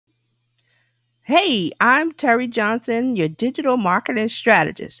Hey, I'm Terry Johnson, your digital marketing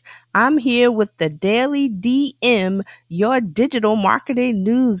strategist. I'm here with the Daily DM, your digital marketing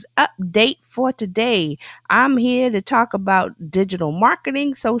news update for today. I'm here to talk about digital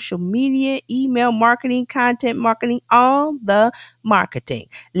marketing, social media, email marketing, content marketing, all the marketing.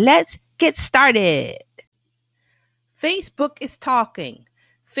 Let's get started. Facebook is talking.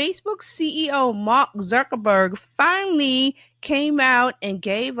 Facebook CEO Mark Zuckerberg finally came out and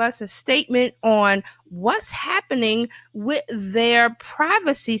gave us a statement on what's happening with their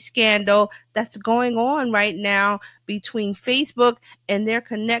privacy scandal that's going on right now between Facebook and their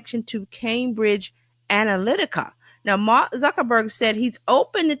connection to Cambridge Analytica. Now, Mark Zuckerberg said he's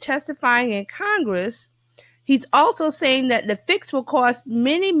open to testifying in Congress. He's also saying that the fix will cost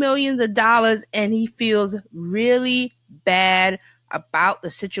many millions of dollars and he feels really bad about the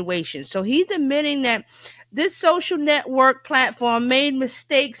situation. So he's admitting that this social network platform made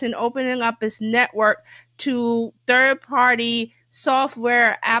mistakes in opening up its network to third-party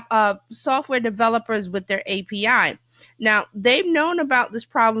software developers with their API. Now, they've known about this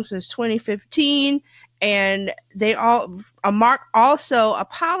problem since 2015, and Mark also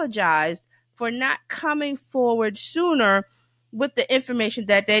apologized for not coming forward sooner with the information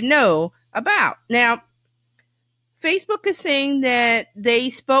that they know about. Now, Facebook is saying that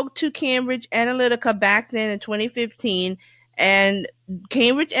they spoke to Cambridge Analytica back then in 2015, and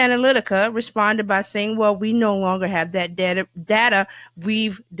Cambridge Analytica responded by saying, well, we no longer have that data.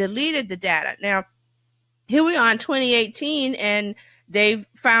 We've deleted the data. Now, here we are in 2018, and they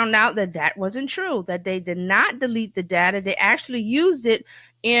found out that that wasn't true, that they did not delete the data. They actually used it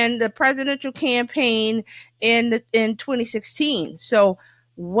in the presidential campaign in 2016. So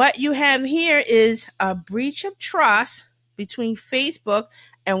what you have here is a breach of trust between Facebook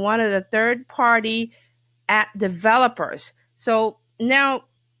and one of the third-party app developers. So now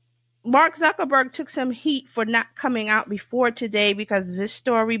Mark Zuckerberg took some heat for not coming out before today because this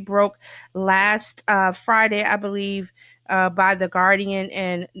story broke last Friday, I believe, by The Guardian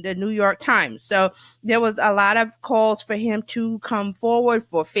and the New York Times. So there was a lot of calls for him to come forward,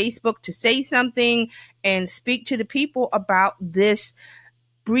 for Facebook to say something and speak to the people about this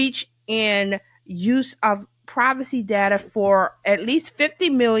breach in use of privacy data for at least 50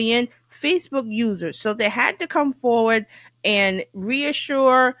 million Facebook users. So they had to come forward and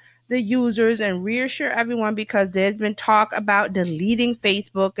reassure the users and reassure everyone, because there's been talk about deleting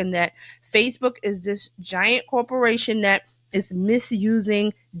Facebook and that Facebook is this giant corporation that is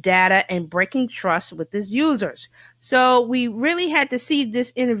misusing data and breaking trust with its users. So we really had to see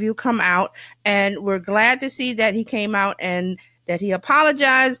this interview come out, and we're glad to see that he came out and that he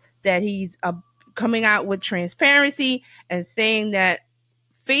apologized, that he's coming out with transparency and saying that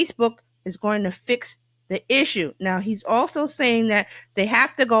Facebook is going to fix the issue. Now, he's also saying that they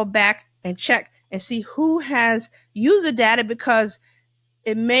have to go back and check and see who has user data, because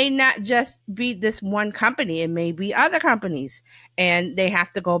it may not just be this one company. It may be other companies. And they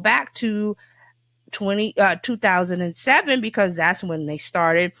have to go back to 2007, because that's when they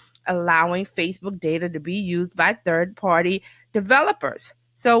started allowing Facebook data to be used by third-party developers.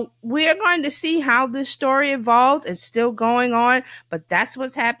 So we're going to see how this story evolves. It's still going on, but that's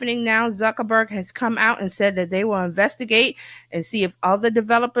what's happening now. Zuckerberg has come out and said that they will investigate and see if other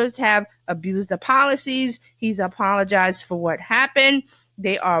developers have abused the policies. He's apologized for what happened.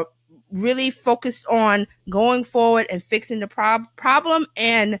 They are really focused on going forward and fixing the problem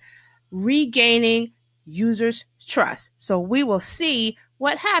and regaining users' trust. So we will see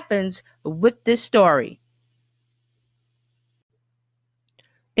what happens with this story.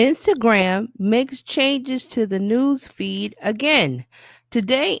 Instagram makes changes to the news feed again.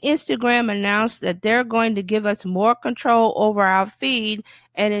 Today, Instagram announced that they're going to give us more control over our feed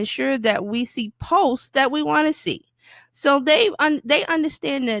and ensure that we see posts that we want to see. So they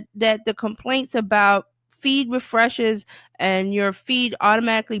understand that the complaints about feed refreshes and your feed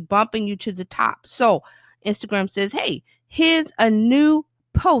automatically bumping you to the top. So Instagram says, hey, here's a new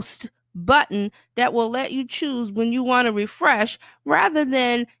post button that will let you choose when you want to refresh, rather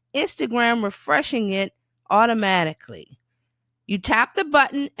than Instagram refreshing it automatically. You tap the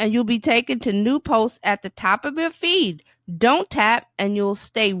button and you'll be taken to new posts at the top of your feed. Don't tap and you'll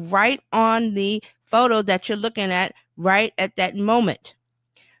stay right on the photo that you're looking at right at that moment.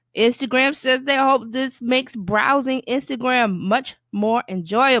 Instagram says they hope this makes browsing Instagram much more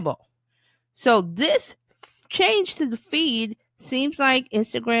enjoyable. So this change to the feed seems like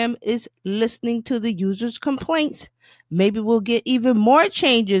Instagram is listening to the users' complaints. Maybe we'll get even more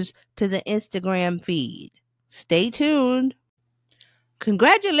changes to the Instagram feed. Stay tuned.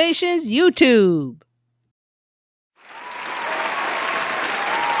 Congratulations, YouTube.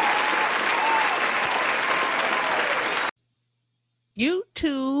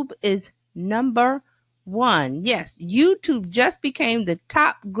 YouTube is number one. Yes, YouTube just became the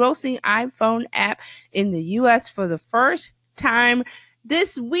top grossing iPhone app in the US for the first time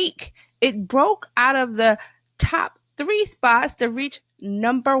this week. It broke out of the top 3 spots to reach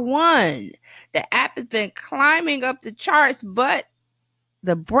number one. The app has been climbing up the charts, but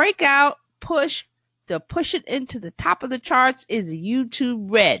the breakout push to push it into the top of the charts is YouTube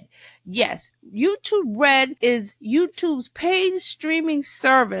Red. Yes, YouTube Red is YouTube's paid streaming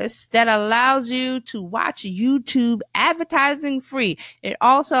service that allows you to watch YouTube advertising free. It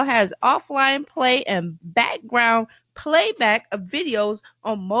also has offline play and background playback of videos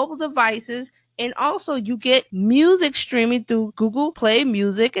on mobile devices. And also, you get music streaming through Google Play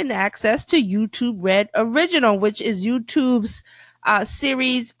Music and access to YouTube Red Original, which is YouTube's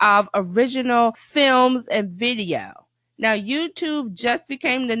series of original films and video. Now, YouTube just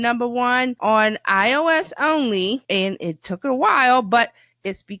became the number one on iOS only, and it took a while, but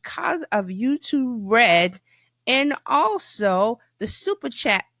it's because of YouTube Red and also the Super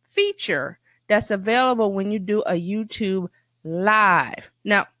Chat feature that's available when you do a YouTube Live.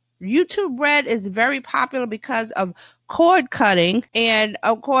 Now, YouTube Red is very popular because of cord cutting, and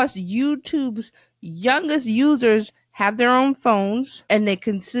of course, YouTube's youngest users have their own phones and they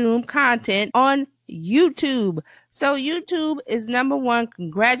consume content on YouTube. So YouTube is number one.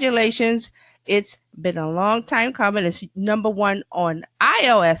 Congratulations. It's been a long time coming. It's number one on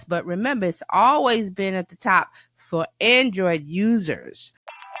iOS, but remember, it's always been at the top for Android users.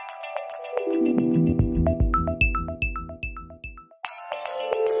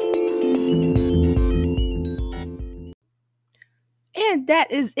 And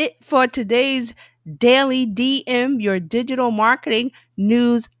that is it for today's Daily DM, your digital marketing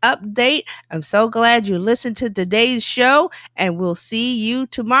news update. I'm so glad you listened to today's show, and we'll see you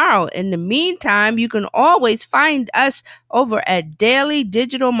tomorrow. In the meantime, you can always find us over at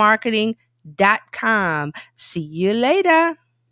dailydigitalmarketing.com. See you later.